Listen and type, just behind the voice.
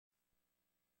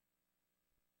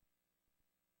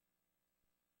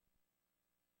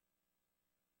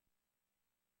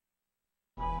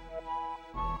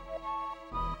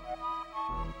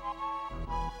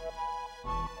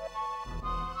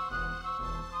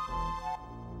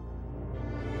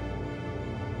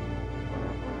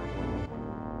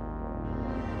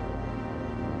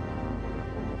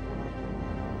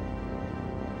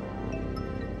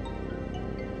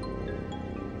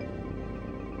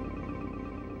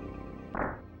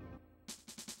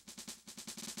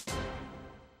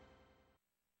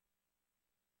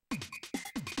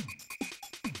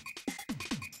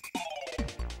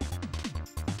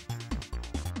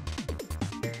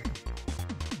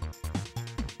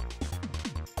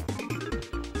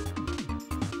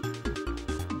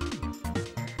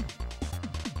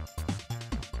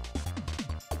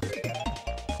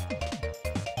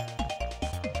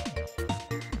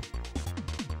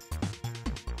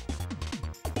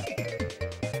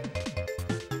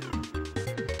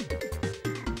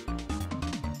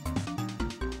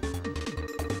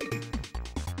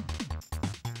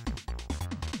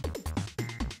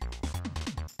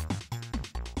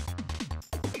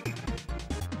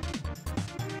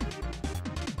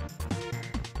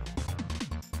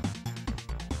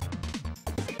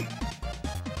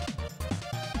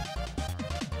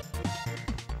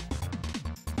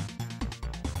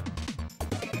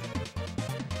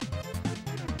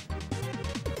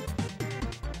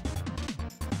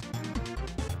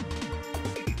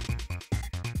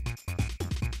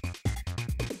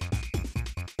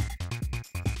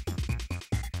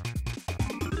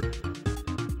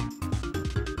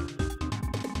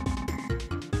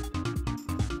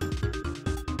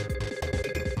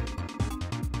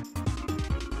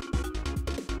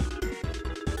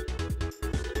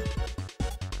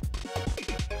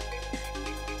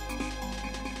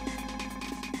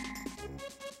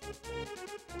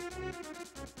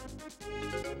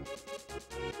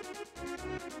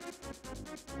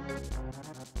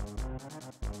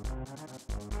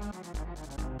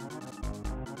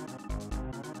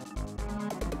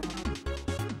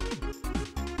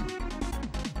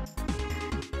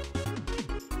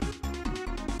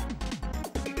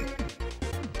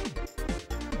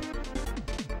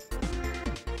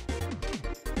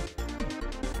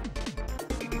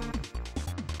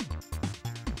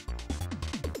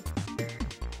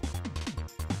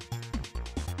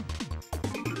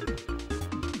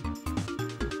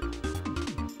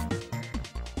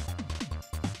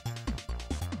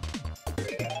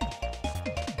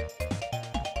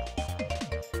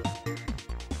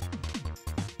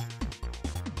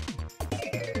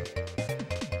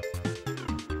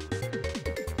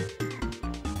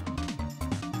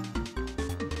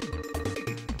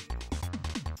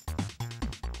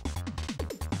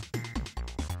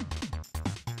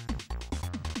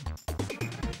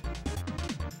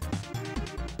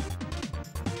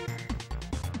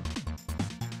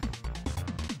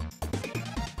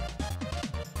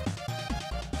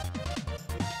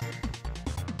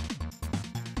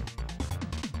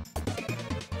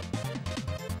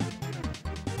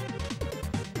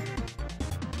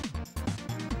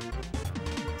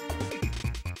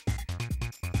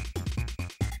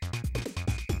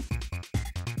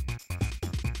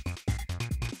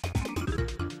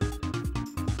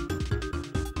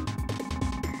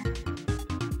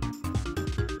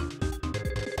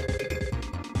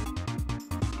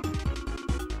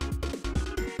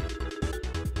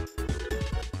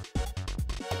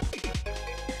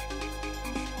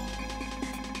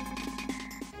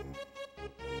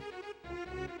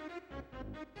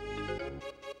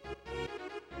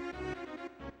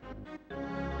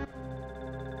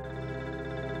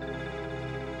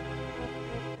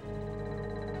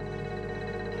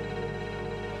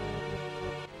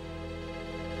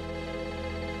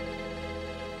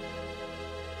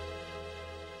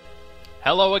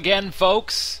Hello again,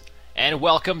 folks, and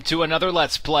welcome to another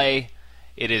Let's Play.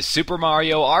 It is Super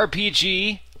Mario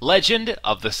RPG Legend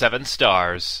of the Seven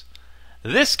Stars.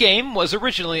 This game was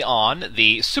originally on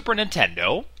the Super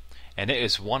Nintendo, and it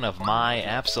is one of my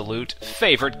absolute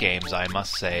favorite games, I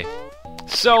must say.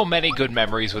 So many good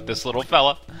memories with this little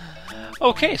fella.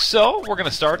 Okay, so we're going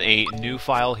to start a new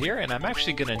file here, and I'm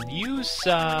actually going to use,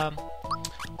 I'll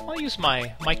use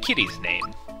my kitty's name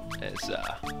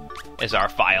as our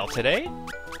file today.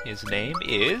 His name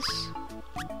is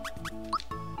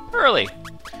Early.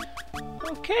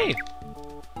 Okay.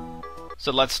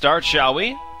 So let's start, shall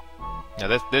we?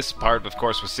 Now this part, of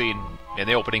course, was seen in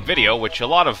the opening video, which a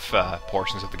lot of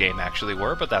portions of the game actually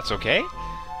were, but that's okay.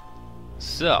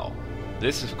 So,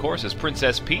 this, of course, is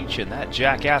Princess Peach, and that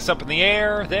jackass up in the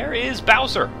air, there is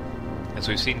Bowser. As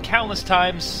we've seen countless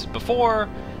times before,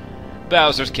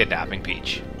 Bowser's kidnapping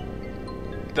Peach.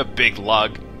 The big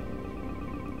lug.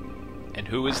 And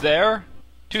who is there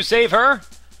to save her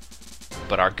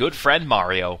but our good friend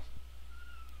Mario?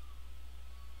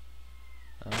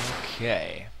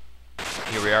 Okay.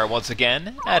 Here we are once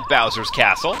again at Bowser's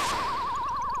Castle.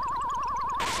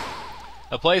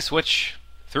 A place which,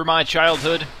 through my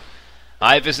childhood,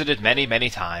 I visited many, many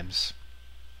times.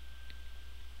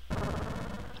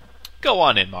 Go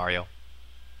on in, Mario.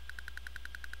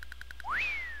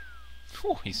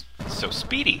 Whew, he's so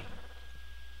speedy.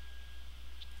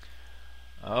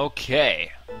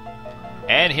 Okay.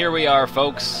 And here we are,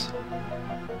 folks.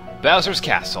 Bowser's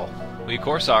Castle. We, of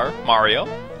course, are Mario,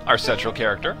 our central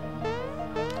character.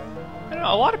 I don't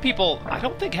know, a lot of people, I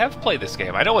don't think, have played this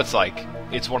game. I know it's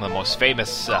one of the most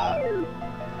famous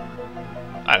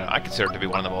I don't know, I consider it to be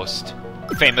one of the most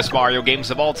famous Mario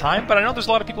games of all time, but I know there's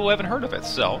a lot of people who haven't heard of it,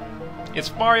 so it's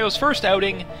Mario's first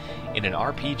outing in an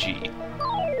RPG.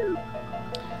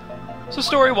 So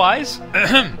story-wise,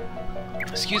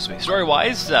 excuse me,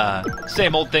 story-wise,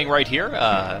 same old thing right here.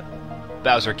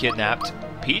 Bowser kidnapped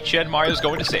Peach, and Mario's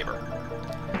going to save her.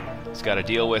 He's got to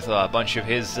deal with a bunch of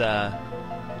his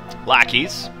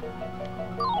lackeys.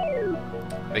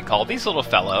 They call these little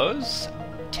fellows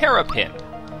Terrapin.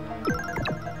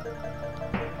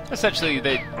 Essentially,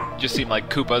 they just seem like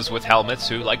Koopas with helmets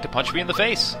who like to punch me in the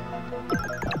face.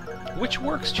 Which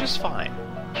works just fine.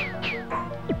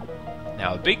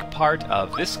 Now, a big part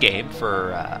of this game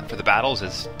for the battles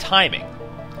is timing.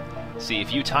 See,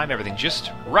 if you time everything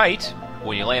just right,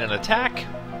 when you land an attack,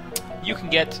 you can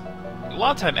get, a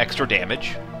lot of time, extra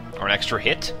damage, or an extra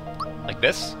hit, like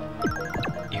this.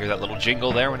 You hear that little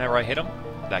jingle there whenever I hit him?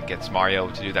 That gets Mario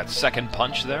to do that second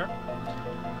punch there.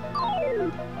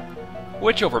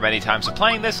 Which, over many times of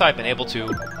playing this, I've been able to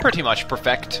pretty much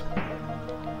perfect.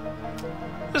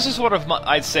 This is one of,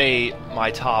 I'd say,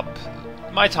 my top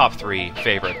 3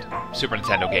 favorite Super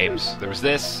Nintendo games. There was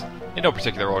this, in no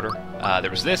particular order.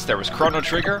 There was this, there was Chrono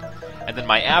Trigger, and then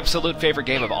my absolute favorite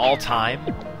game of all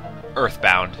time,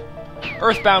 Earthbound.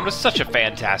 Earthbound was such a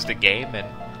fantastic game, and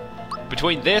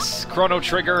between this, Chrono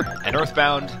Trigger, and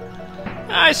Earthbound,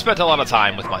 I spent a lot of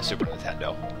time with my Super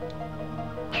Nintendo.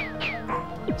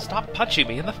 Stop punching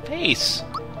me in the face!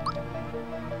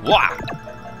 Wah!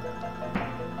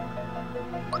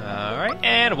 Alright,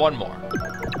 and one more.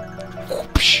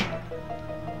 Whoopsh.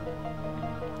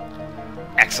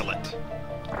 Excellent.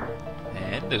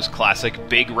 And those classic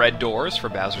big red doors for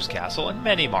Bowser's Castle in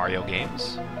many Mario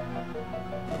games.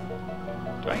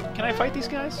 Can I fight these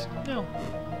guys? No.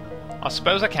 I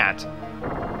suppose I can't.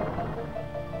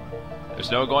 There's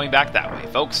no going back that way,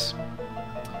 folks.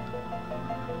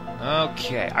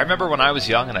 Okay, I remember when I was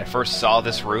young and I first saw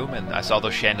this room and I saw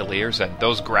those chandeliers and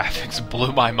those graphics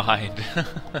blew my mind.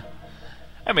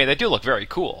 I mean, they do look very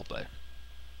cool, but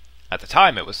at the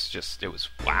time it was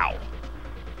wow.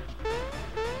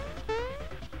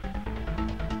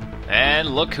 And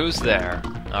look who's there.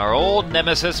 Our old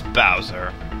nemesis,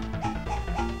 Bowser.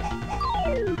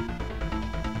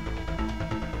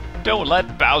 Don't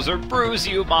let Bowser bruise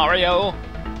you, Mario.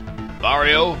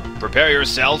 Mario, prepare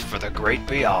yourself for the great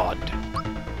beyond.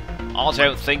 I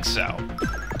don't think so.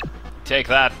 Take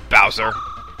that, Bowser.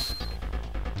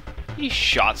 He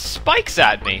shot spikes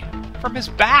at me from his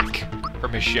back,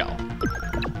 from his shell.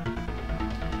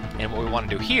 And what we want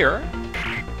to do here,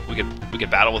 we could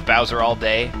battle with Bowser all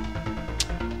day.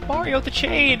 Mario, the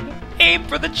chain! Aim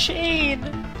for the chain!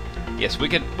 Yes, we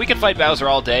can fight Bowser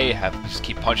all day, just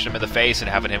keep punching him in the face and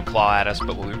having him claw at us,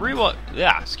 but what we really want,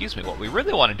 what we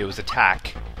really want to do is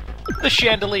attack the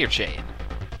chandelier chain.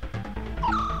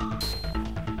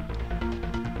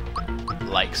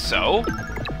 Like so.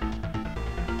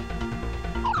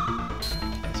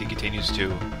 As he continues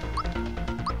to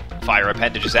fire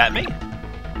appendages at me.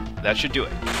 That should do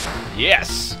it.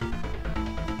 Yes!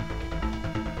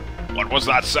 What was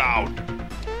that sound?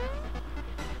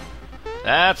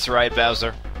 That's right,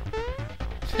 Bowser.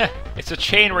 It's a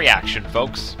chain reaction,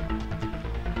 folks.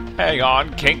 Hang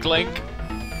on, Kink Link.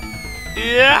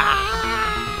 Yeah!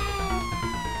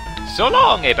 So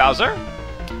long, eh, Bowser?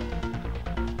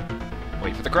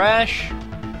 Wait for the crash.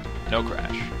 No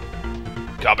crash.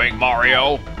 Coming,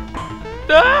 Mario.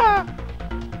 Ah!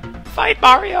 Fight,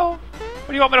 Mario! What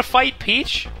do you want me to fight,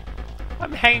 Peach?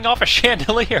 I'm hanging off a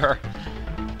chandelier.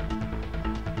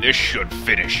 This should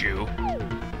finish you.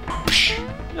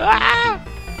 Ah!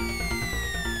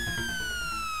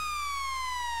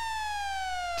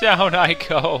 Down I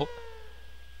go.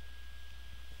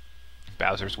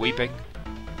 Bowser's weeping.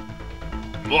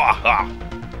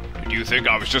 Did you think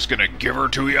I was just gonna give her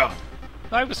to you?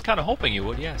 I was kind of hoping you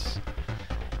would, yes.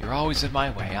 You're always in my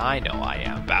way. I know I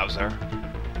am, Bowser.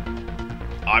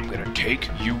 I'm gonna take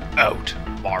you out,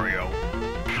 Mario.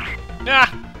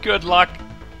 Ah, good luck.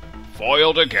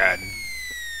 Foiled again.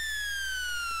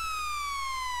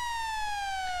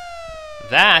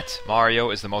 That, Mario,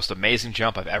 is the most amazing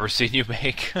jump I've ever seen you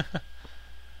make.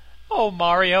 Oh,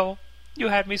 Mario, you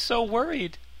had me so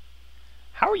worried.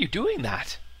 How are you doing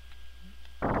that?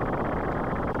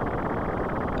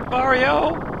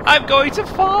 Mario, I'm going to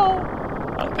fall.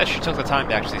 I like that she took the time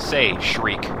to actually say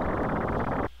shriek.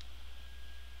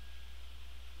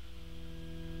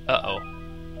 Uh-oh.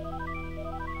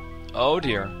 Oh,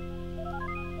 dear.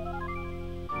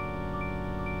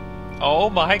 Oh,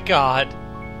 my God.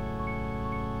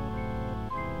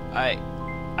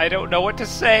 I don't know what to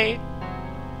say.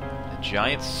 A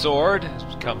giant sword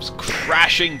comes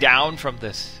crashing down from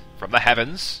from the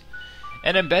heavens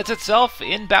and embeds itself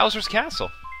in Bowser's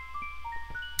castle.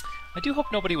 I do hope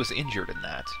nobody was injured in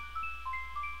that.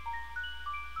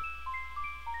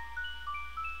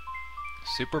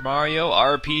 Super Mario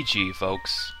RPG,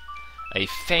 folks. A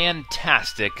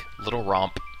fantastic little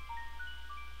romp.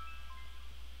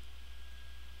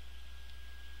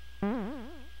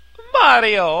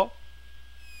 Mario!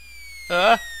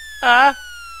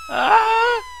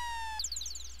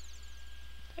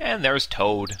 And there's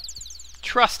Toad.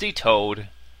 Trusty Toad.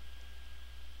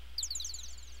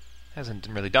 Hasn't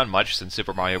really done much since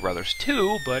Super Mario Bros.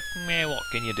 2, but what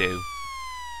can you do?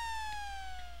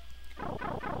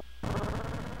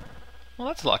 Well,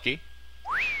 that's lucky.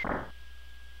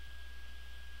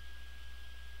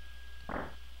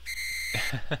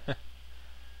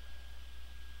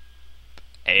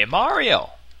 Hey, Mario!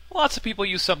 Lots of people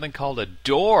use something called a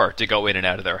door to go in and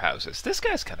out of their houses. This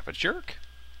guy's kind of a jerk.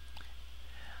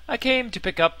 I came by to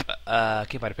pick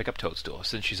up Toadstool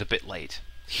since she's a bit late.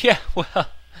 Yeah, well,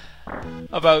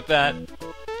 about that.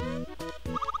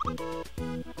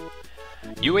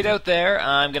 You wait out there,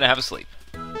 I'm gonna have a sleep.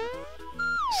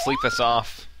 Sleep us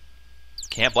off.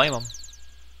 Can't blame him.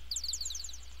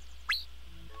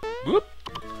 Whoop!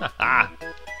 Haha.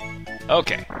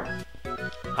 Okay.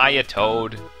 Hiya,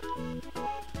 Toad.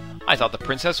 I thought the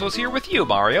princess was here with you,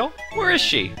 Mario. Where is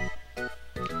she?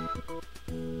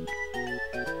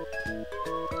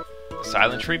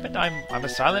 Silent treatment? I'm a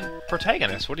silent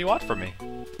protagonist. What do you want from me?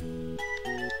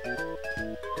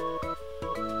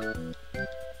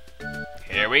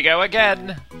 Here we go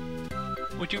again.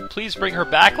 Would you please bring her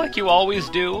back like you always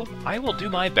do? I will do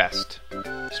my best.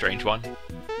 Strange one.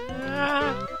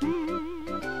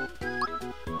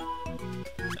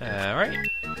 Alright.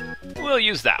 We'll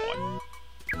use that one.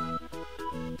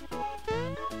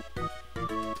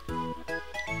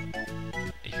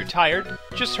 If you're tired,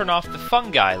 just turn off the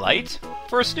fungi light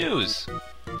for a snooze.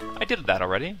 I did that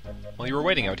already, while you were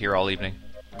waiting out here all evening.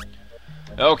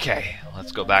 Okay,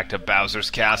 let's go back to Bowser's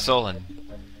castle and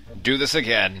do this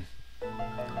again.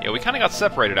 Yeah, we kind of got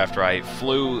separated after I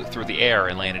flew through the air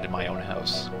and landed in my own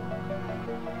house.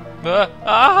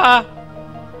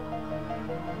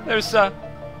 There's,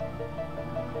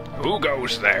 Who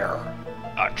goes there?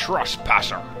 A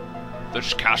trespasser.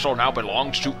 This castle now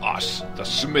belongs to us, the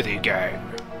Smithy Gang.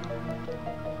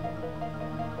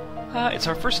 It's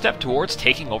our first step towards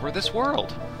taking over this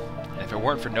world. And if it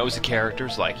weren't for nosy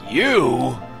characters like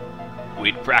you,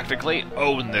 we'd practically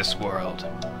own this world.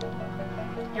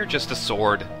 You're just a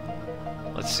sword.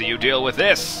 Let's see you deal with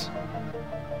this.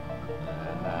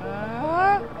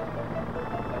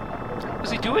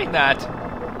 Was he doing that?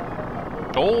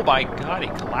 Oh my god, he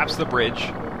collapsed the bridge.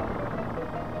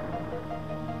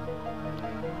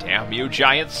 Damn you,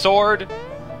 giant sword!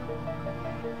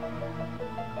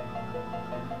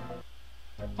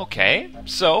 Okay,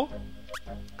 so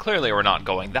clearly we're not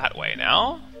going that way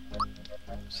now.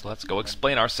 So let's go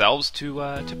explain ourselves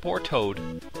to poor Toad.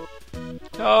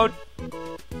 Toad!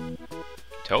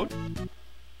 Toad?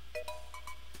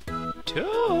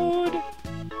 Toad!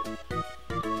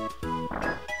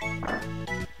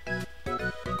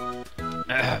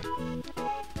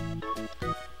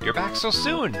 You're back so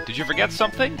soon. Did you forget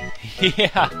something?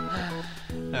 Yeah.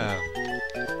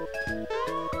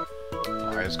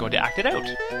 Mario's going to act it out.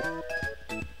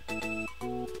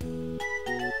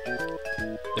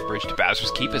 The bridge to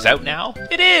Bowser's Keep is out now?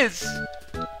 It is!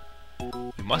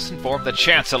 We must inform the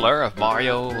Chancellor of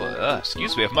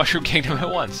of Mushroom Kingdom at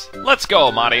once. Let's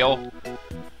go, Mario!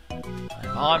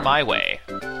 I'm on my way.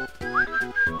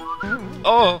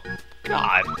 Oh,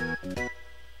 God.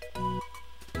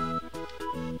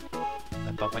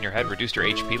 That bump on your head reduced your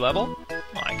HP level?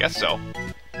 Well, I guess so.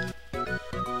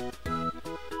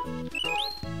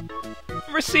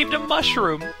 Received a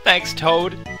mushroom! Thanks,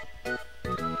 Toad!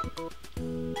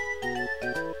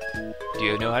 Do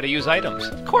you know how to use items?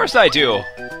 Of course I do!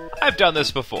 I've done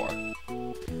this before.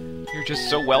 You're just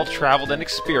so well-traveled and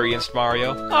experienced,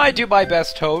 Mario. I do my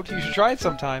best, Toad. You should try it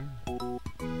sometime.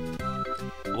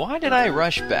 Why did I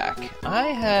rush back? I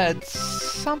had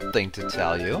something to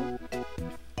tell you.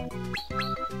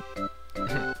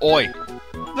 Oi!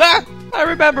 Ah! I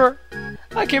remember!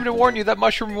 I came to warn you that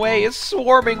Mushroom Way is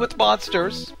swarming with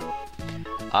monsters.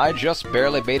 I just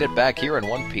barely made it back here in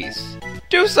one piece.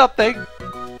 Do something!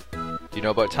 Do you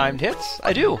know about timed hits?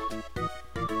 I do.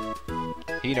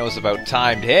 He knows about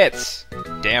timed hits.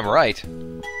 Damn right.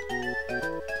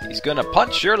 He's gonna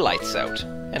punch your lights out.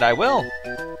 And I will.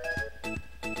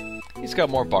 He's got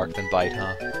more bark than bite,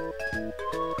 huh?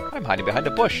 I'm hiding behind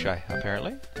a bush,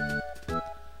 apparently.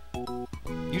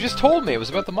 You just told me it was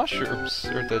about the mushrooms,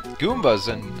 or the Goombas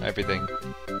and everything.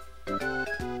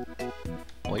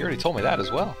 you already told me that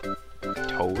as well.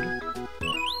 Toad.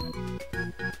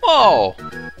 Whoa!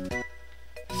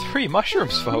 3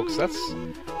 mushrooms, folks. That's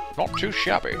not too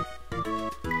shabby.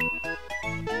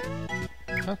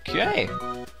 Okay.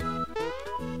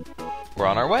 We're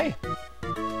on our way.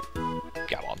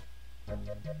 Come on.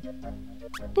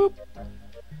 Boop.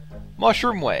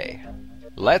 Mushroom Way.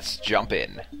 Let's jump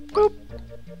in. Boop.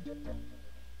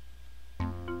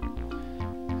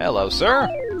 Hello, sir.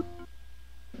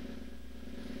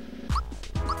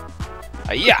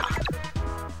 Hi-ya!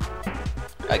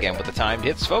 Again with the timed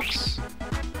hits, folks.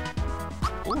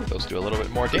 Ooh, those do a little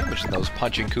bit more damage than those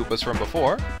punching Koopas from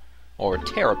before. Or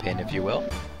Terrapin, if you will.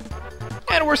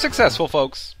 And we're successful,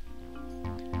 folks.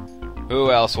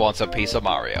 Who else wants a piece of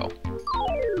Mario?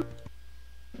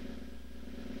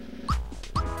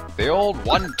 The old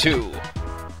 1-2.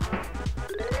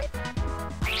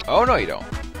 Oh, no you don't.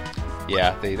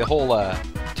 Yeah, the whole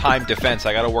timed defense,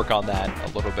 I gotta work on that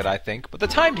a little bit, I think. But the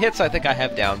timed hits, I think I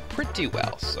have down pretty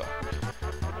well, so...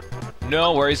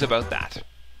 no worries about that.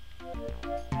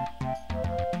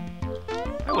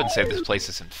 I wouldn't say this place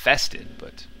is infested,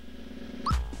 but...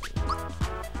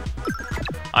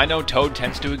 I know Toad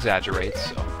tends to exaggerate,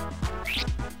 so...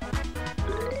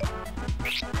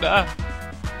 I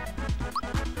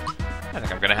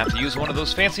think I'm gonna have to use one of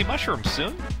those fancy mushrooms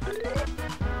soon.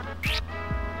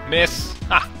 Miss!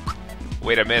 Ha!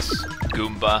 Way to miss,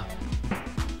 Goomba.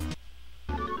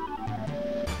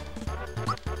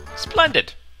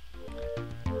 Splendid!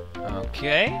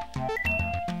 Okay.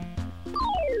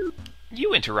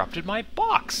 You interrupted my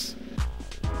box.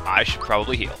 I should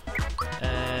probably heal.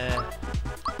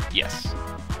 Yes.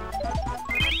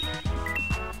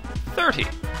 30.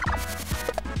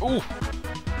 Ooh.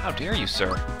 How dare you,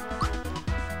 sir?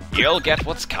 You'll get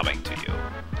what's coming to you.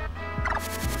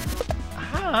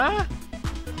 Huh?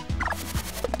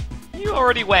 You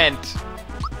already went.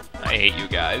 I hate you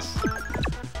guys.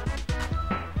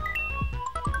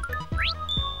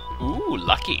 Ooh,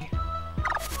 lucky.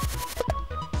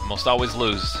 Almost always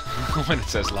lose when it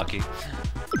says lucky.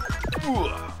 Ooh.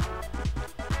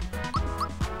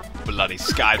 Bloody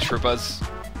Sky Troopers.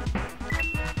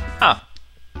 Huh.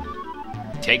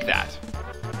 Take that.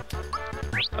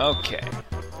 Okay.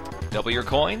 Double your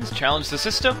coins, challenge the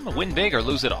system, win big or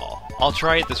lose it all. I'll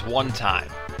try it this one time.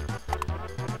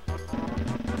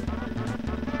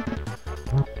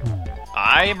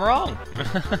 I am wrong.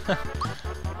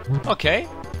 Okay.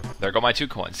 There go my 2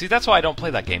 coins. See, that's why I don't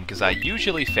play that game, because I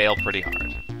usually fail pretty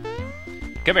hard.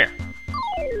 Come here.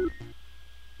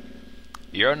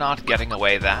 You're not getting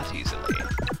away that easily.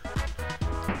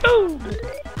 Ooh.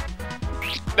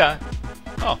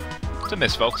 Oh, it's a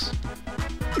miss, folks.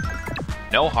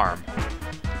 No harm.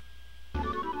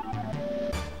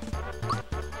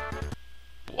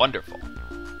 Wonderful.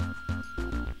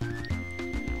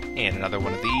 And another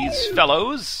one of these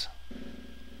fellows.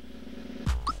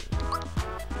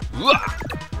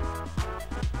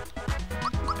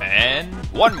 And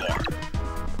one more.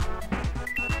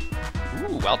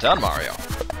 Ooh, well done, Mario.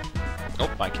 Oh,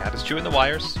 my cat is chewing the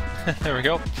wires. There we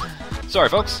go. Sorry,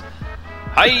 folks.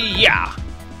 Hi-ya!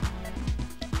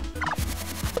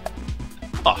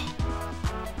 Oh.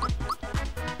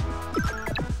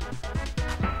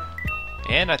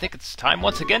 And I think it's time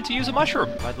once again to use a mushroom,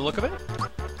 by the look of it.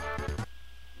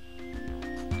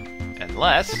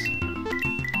 Unless...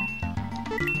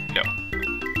 no.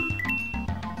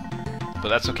 But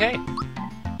that's okay.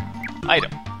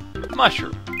 Item.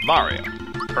 Mushroom. Mario.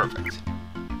 Perfect.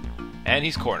 And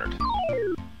he's cornered.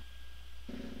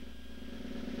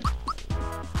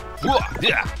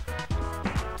 Yeah.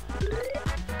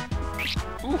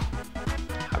 Ooh.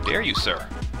 How dare you, sir?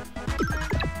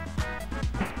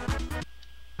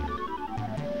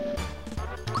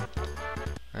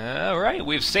 Alright,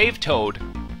 we've saved Toad.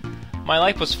 My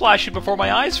life was flashing before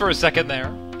my eyes for a second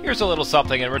there. Here's a little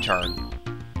something in return.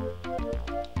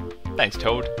 Thanks,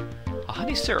 Toad. A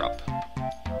honey syrup.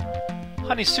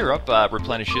 Honey syrup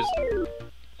replenishes...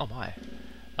 oh my.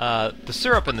 The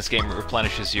syrup in this game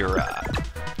replenishes your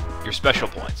special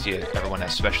points. Everyone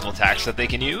has special attacks that they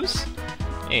can use.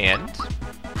 And...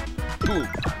 boom.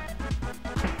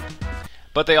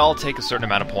 But they all take a certain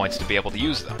amount of points to be able to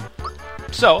use them.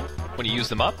 So, when you use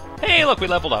them up... hey, look, we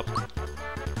leveled up.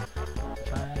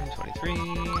 523...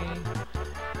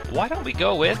 why don't we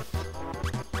go with...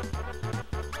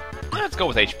 let's go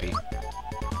with HP.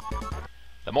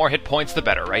 The more hit points, the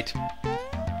better, right?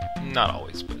 Not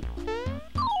always, but...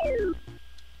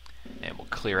 and we'll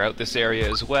clear out this area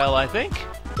as well, I think.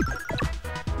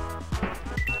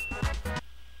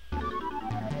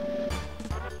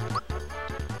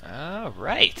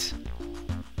 Alright.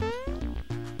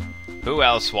 Who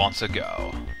else wants a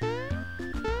go?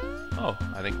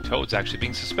 I think Toad's actually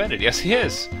being suspended. Yes, he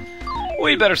is.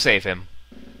 We better save him.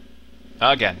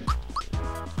 Again.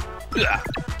 Ugh.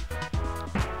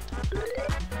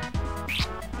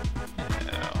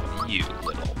 Oh, you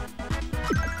little...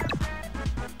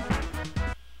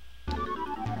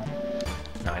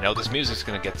 Now, I know this music's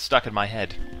gonna get stuck in my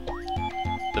head.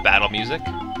 The battle music.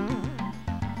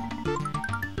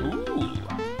 Ooh.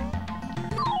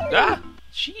 Ah!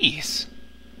 Jeez.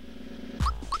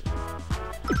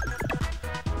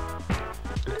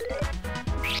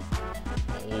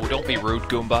 Oh, don't be rude,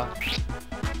 Goomba.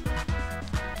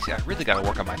 See, I really gotta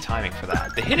work on my timing for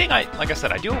that. The hitting, like I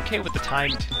said, I do okay with the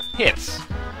timed hits,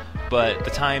 but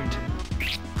the timed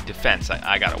defense,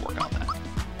 I gotta work on that.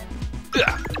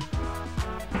 Ugh.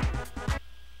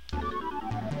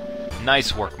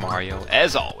 Nice work, Mario,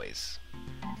 as always.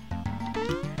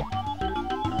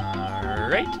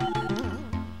 Alright.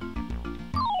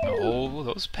 Oh,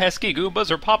 those pesky Goombas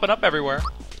are popping up everywhere.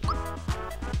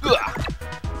 Ugh.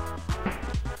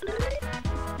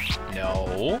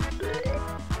 No.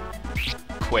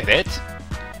 Quit it.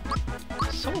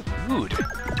 So rude.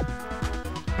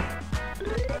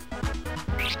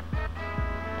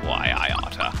 Why, I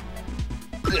oughta.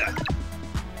 Ugh.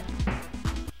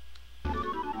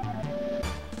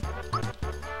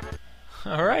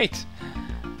 Alright.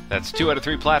 That's 2 out of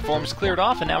 3 platforms cleared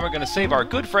off, and now we're going to save our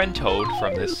good friend Toad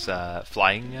from this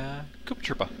flying Koopa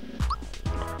Troopa.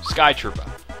 Or Sky Troopa.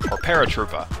 Or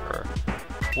Paratroopa. Or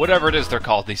whatever it is they're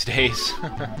called these days.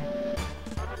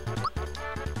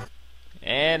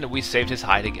 And we saved his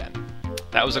hide again.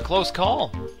 That was a close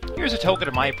call. Here's a token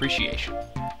of my appreciation.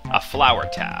 A flower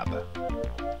tab.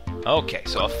 Okay,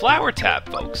 so a flower tab,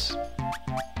 folks.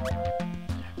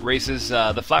 Raises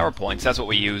the flower points. That's what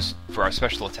we use for our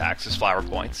special attacks, is flower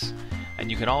points.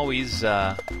 And you can always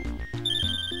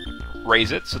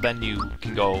raise it, so then you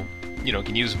can go,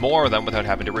 can use more of them without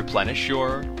having to replenish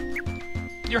your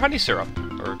honey syrup,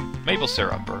 or maple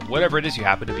syrup, or whatever it is you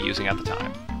happen to be using at the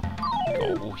time.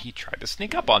 Oh, he tried to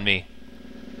sneak up on me.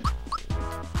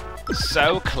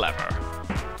 So clever.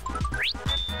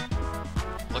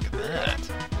 Look at that.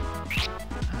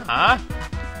 Huh?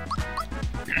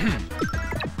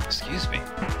 Excuse me.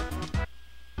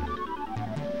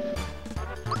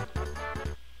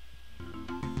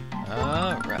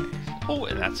 Alright. Oh,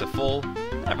 and that's a full...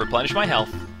 I've replenished my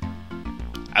health.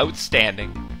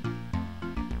 Outstanding.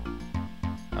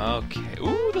 Okay.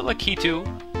 Ooh, the Lakitu.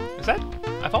 Is that...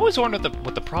 I've always wondered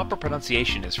what the proper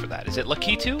pronunciation is for that. Is it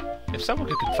Lakitu? If someone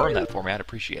could confirm that for me, I'd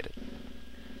appreciate it.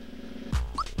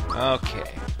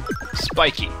 Okay.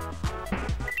 Spiky.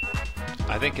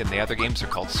 I think in the other games they're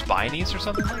called Spinies or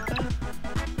something like that.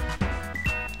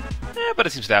 But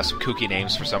it seems to have some kooky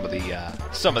names for some of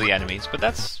the enemies. But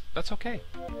that's okay.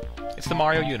 It's the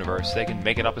Mario universe. They can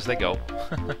make it up as they go.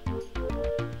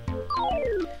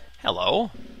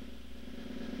 Hello.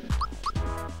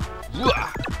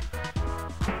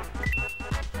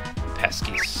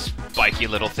 Pesky, spiky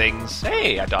little things.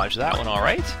 Hey, I dodged that one all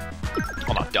right.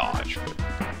 Well, not dodge, but...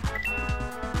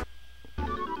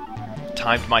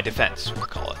 timed my defense, we'll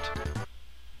call it.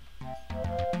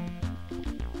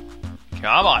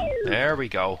 Come on. There we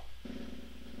go.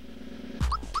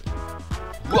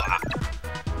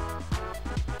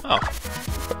 Oh.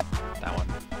 That one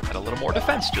had a little more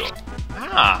defense to him.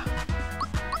 Ah!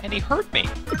 And he hurt me.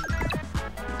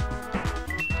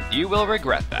 You will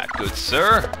regret that, good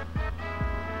sir.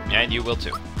 And you will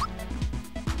too.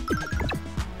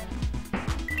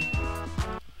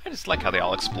 I just like how they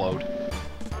all explode.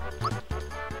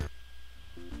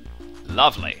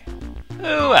 Lovely.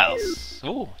 Who else?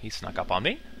 Ooh, he snuck up on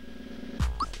me.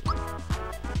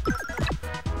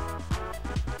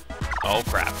 Oh,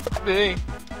 crap. Hey.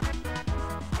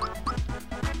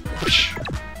 Whoosh.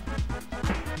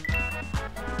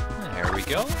 There we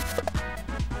go.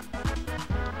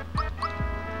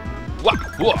 Wah!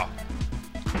 Whoa!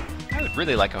 I would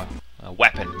really like a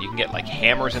weapon. You can get, like,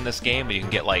 hammers in this game, and you can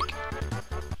get, like,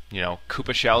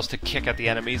 Koopa shells to kick at the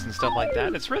enemies and stuff like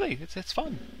that. It's really, it's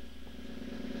fun.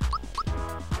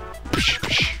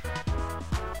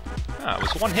 Ah, it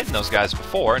was one hitting those guys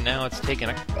before, and now it's taken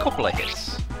a couple of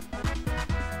hits.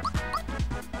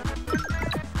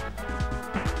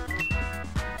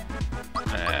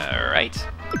 Alright.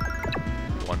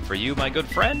 One for you, my good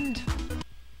friend.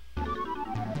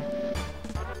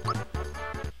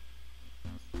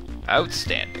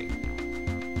 Outstanding.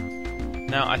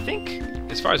 Now, I think,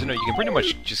 as far as I know, you can pretty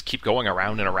much just keep going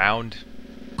around and around.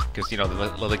 Because, the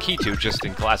Lakitu, just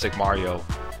in classic Mario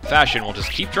fashion, will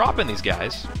just keep dropping these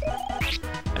guys.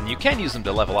 And you can use them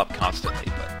to level up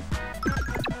constantly, but...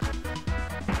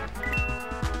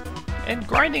 And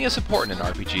grinding is important in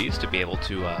RPGs to be able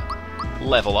to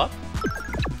level up.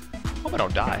 Hope I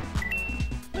don't die.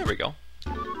 There we go.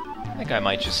 I think I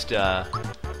might just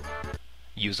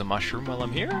use a mushroom while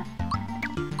I'm here.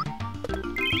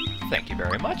 Thank you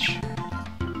very much.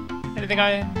 Anything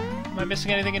am I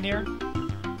missing anything in here?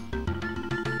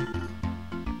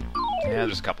 Yeah,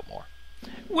 there's a couple more.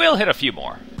 We'll hit a few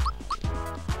more.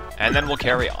 And then we'll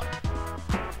carry on.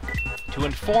 To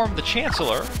inform the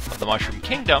Chancellor of the Mushroom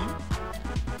Kingdom...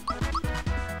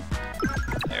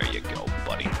 There you go,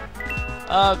 buddy.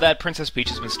 That Princess Peach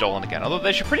has been stolen again. Although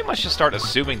they should pretty much just start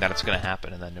assuming that it's going to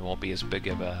happen, and then it won't be as big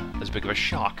of a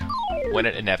shock when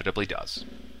it inevitably does.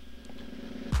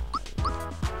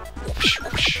 Whoosh,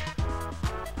 whoosh.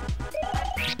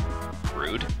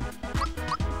 Rude.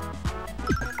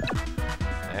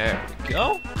 There we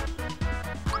go.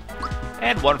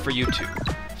 And one for you too.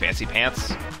 Fancy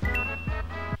pants.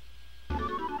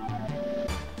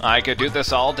 I could do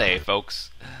this all day, folks.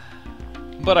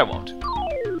 But I won't. Ooh,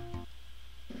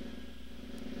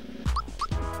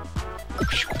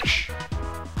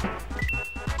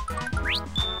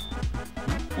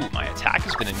 my attack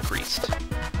has been increased.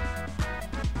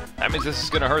 That means this is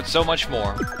gonna hurt so much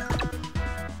more.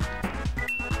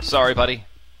 Sorry, buddy.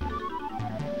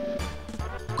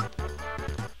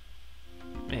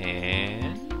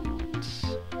 And...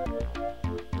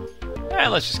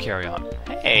 let's just carry on.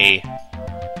 Hey!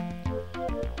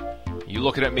 You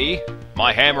looking at me?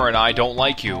 My hammer and I don't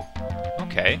like you.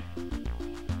 Okay.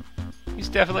 He's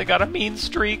definitely got a mean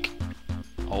streak.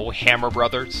 Oh, Hammer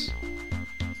Brothers.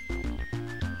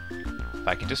 If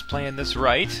I can just plan this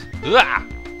right. Ah!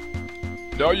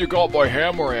 Now you got my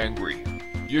hammer angry.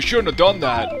 You shouldn't have done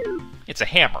that. It's a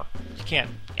hammer. You can't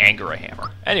anger a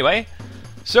hammer. Anyway,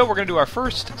 so we're going to do our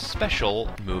first special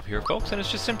move here, folks, and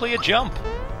it's just simply a jump.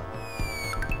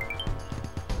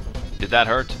 Did that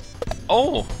hurt?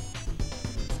 Oh!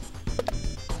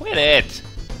 Quit it!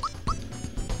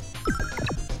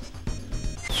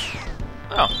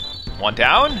 Oh, one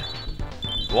down,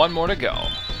 one more to go,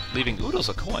 leaving oodles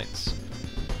of coins.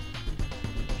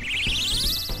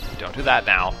 Don't do that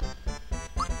now.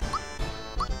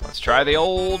 Let's try the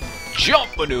old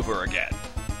jump maneuver again.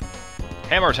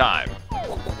 Hammer time.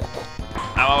 Ow,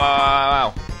 ow,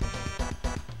 ow, ow, ow.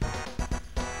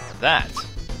 That.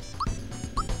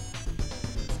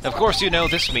 Of course you know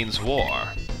this means war.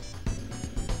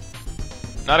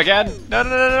 Not again! No, no,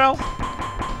 no, no, no!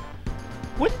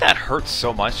 Wouldn't that hurt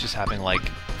so much, just having, like,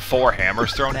 4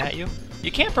 hammers thrown at you?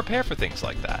 You can't prepare for things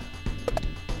like that.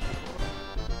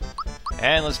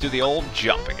 And let's do the old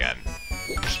jump again.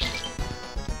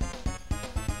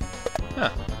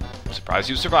 Huh. I'm surprised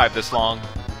you survived this long.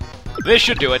 This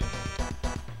should do it!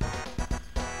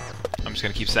 I'm just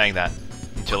gonna keep saying that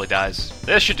until he dies.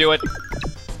 This should do it!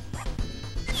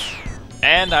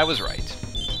 And I was right.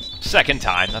 Second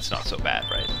time, that's not so bad,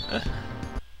 right?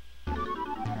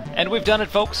 And we've done it,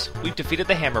 folks. We've defeated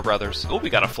the Hammer Brothers. Oh, we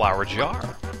got a flower jar,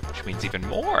 which means even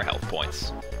more health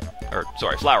points. Or,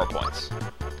 sorry, flower points.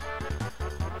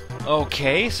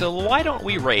 Okay, so why don't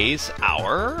we raise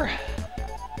our...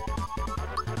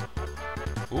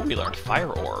 Ooh, we learned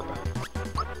Fire Orb.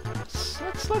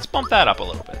 Let's bump that up a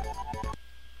little bit.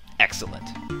 Excellent.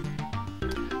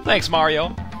 Thanks,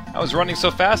 Mario. I was running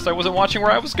so fast I wasn't watching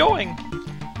where I was going.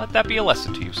 Let that be a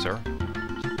lesson to you, sir.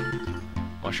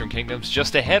 Mushroom Kingdom's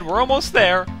just ahead. We're almost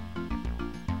there.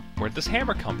 Where'd this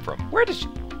hammer come from? Where did you...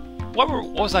 What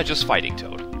was I just fighting,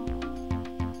 Toad?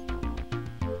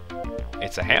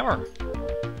 It's a hammer.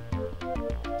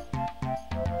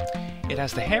 It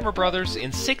has the Hammer Brothers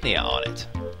insignia on it.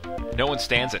 No one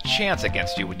stands a chance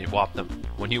against you when you whomp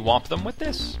them with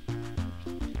this.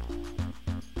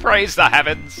 Praise the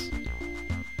heavens!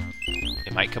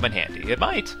 It might come in handy. It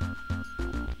might.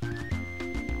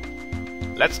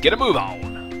 Let's get a move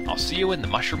on. I'll see you in the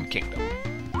Mushroom Kingdom.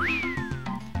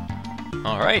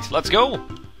 Alright, let's go!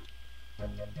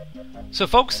 So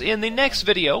folks, in the next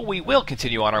video, we will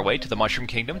continue on our way to the Mushroom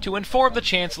Kingdom to inform the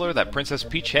Chancellor that Princess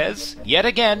Peach has, yet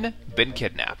again, been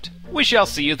kidnapped. We shall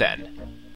see you then.